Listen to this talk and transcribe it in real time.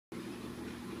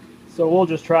So we'll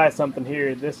just try something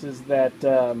here. This is that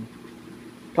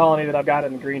colony that I've got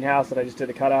in the greenhouse that I just did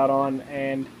a cutout on,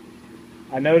 and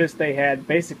I noticed they had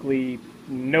basically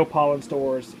no pollen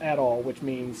stores at all, which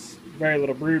means very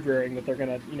little brood rearing that they're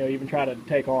going to, even try to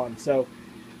take on. So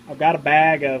I've got a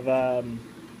bag of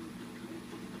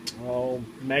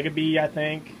Megabee, I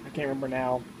think. I can't remember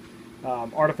now.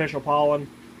 Artificial pollen,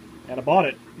 and I bought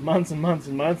it months and months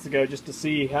and months ago just to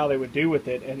see how they would do with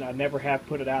it, and I never have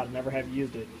put it out, never have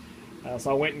used it.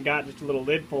 So I went and got just a little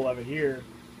lid full of it here,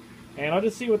 and I'll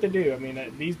just see what they do. I mean,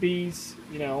 these bees,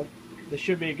 this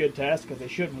should be a good test because they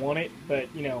should want it, but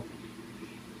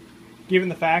given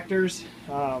the factors,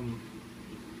 I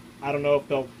don't know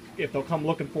if they'll come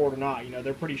looking for it or not.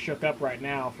 They're pretty shook up right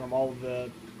now from all of the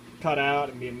cut out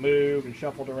and being moved and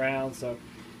shuffled around. So,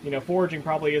 foraging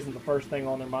probably isn't the first thing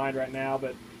on their mind right now,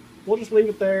 but we'll just leave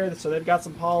it there. So they've got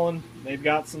some pollen, they've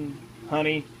got some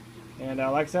honey, and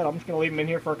like I said, I'm just going to leave them in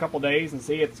here for a couple days and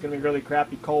see. It's going to be really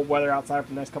crappy cold weather outside for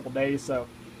the next couple days, so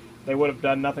they would have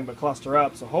done nothing but cluster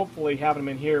up. So hopefully having them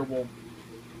in here will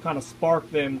kind of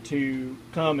spark them to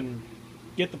come and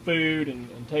get the food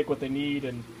and take what they need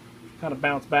and kind of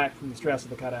bounce back from the stress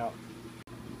of the cutout.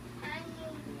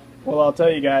 Well, I'll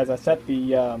tell you guys, I set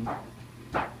the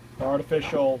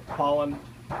artificial pollen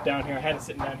down here. I had it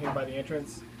sitting down here by the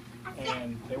entrance,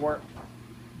 and they weren't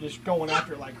just going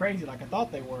after it like crazy like I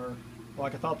thought they were, or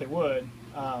like I thought they would.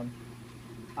 I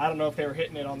don't know if they were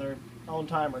hitting it on their own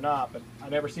time or not, but I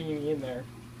never seen any in there.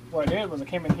 What I did was I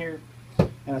came in here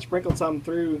and I sprinkled some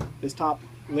through this top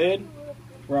lid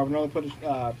where I would normally put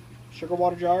a sugar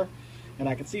water jar, and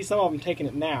I can see some of them taking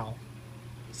it now.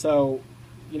 So,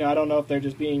 I don't know if they're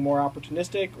just being more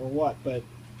opportunistic or what, but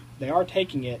they are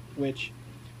taking it, which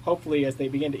hopefully as they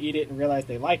begin to eat it and realize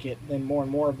they like it, then more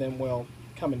and more of them will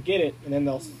come and get it, and then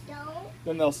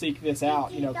they'll seek this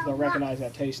out, because they'll recognize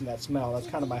that taste and that smell. That's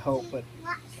kind of my hope. But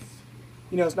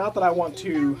it's not that I want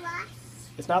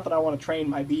to train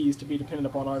my bees to be dependent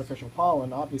upon artificial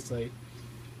pollen, obviously,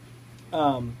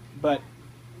 but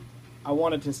I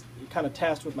wanted to kind of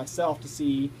test with myself to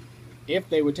see if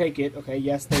they would take it. Okay,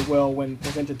 yes, they will when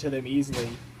presented to them easily,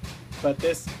 but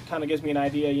this kind of gives me an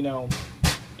idea,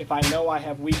 if I know I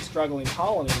have weak struggling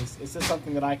colonies, is this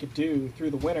something that I could do through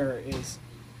the winter, is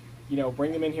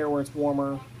bring them in here where it's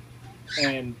warmer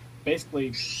and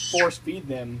basically force feed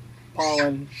them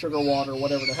pollen, sugar water,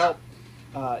 whatever to help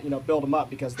build them up,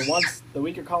 because the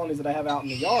weaker colonies that I have out in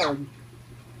the yard,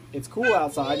 it's cool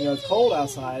outside, it's cold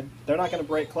outside, they're not going to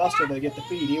break cluster to get the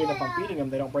feed. Even if I'm feeding them,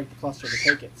 they don't break the cluster to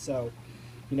take it. So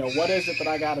what is it that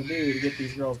I got to do to get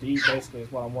these girls to eat, basically,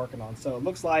 is what I'm working on. So it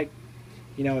looks like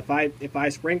if I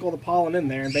sprinkle the pollen in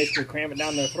there and basically cram it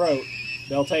down their throat,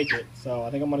 they'll take it. So I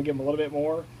think I'm going to give them a little bit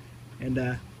more. And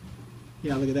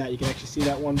look at that. You can actually see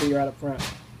that one bee right up front.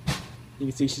 You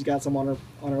can see she's got some on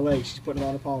her legs. She's putting it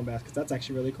on her pollen basket. That's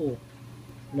actually really cool.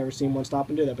 I've never seen one stop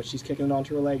and do that, but she's kicking it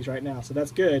onto her legs right now. So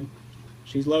that's good.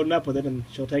 She's loading up with it, and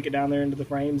she'll take it down there into the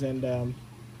frames and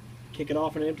kick it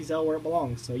off in an empty cell where it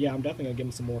belongs. So yeah, I'm definitely going to give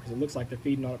them some more because it looks like they're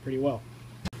feeding on it pretty well.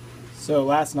 So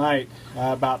last night,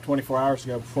 about 24 hours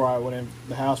ago, before I went in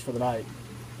the house for the night,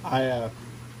 I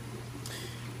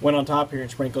went on top here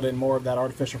and sprinkled in more of that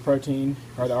artificial protein,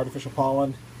 or the artificial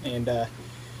pollen, and I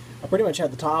pretty much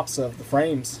had the tops of the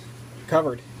frames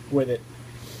covered with it.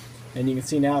 And you can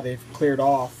see now they've cleared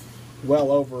off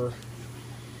well over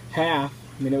half.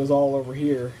 I mean, it was all over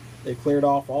here. They've cleared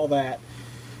off all that.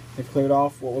 They've cleared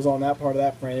off what was on that part of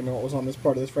that frame and what was on this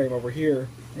part of this frame over here.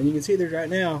 And you can see there's right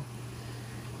now,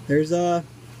 there's a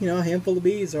handful of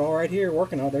bees. They're all right here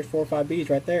working on it. There's 4 or 5 bees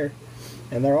right there.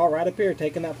 And they're all right up here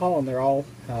taking that pollen. They're all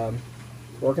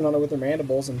working on it with their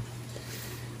mandibles, and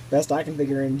best I can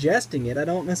figure, ingesting it. I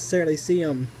don't necessarily see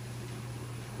them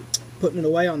putting it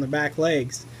away on their back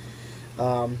legs.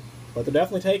 But they're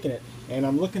definitely taking it. And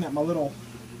I'm looking at my little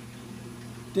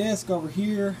disc over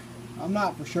here. I'm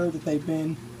not for sure that they've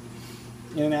been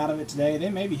in and out of it today. They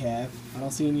maybe have. I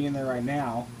don't see any in there right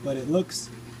now, but it looks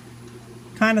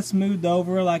kind of smoothed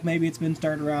over, like maybe it's been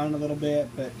stirred around a little bit,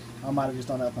 but I might have just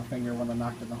done that with my finger when I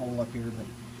knocked it in the hole up here.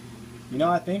 But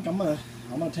I think I'm gonna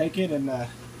take it, and I'm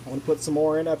gonna put some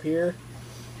more in up here,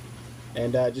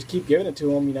 and just keep giving it to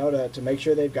them, to make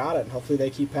sure they've got it, and hopefully they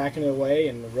keep packing it away,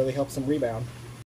 and it really helps them rebound.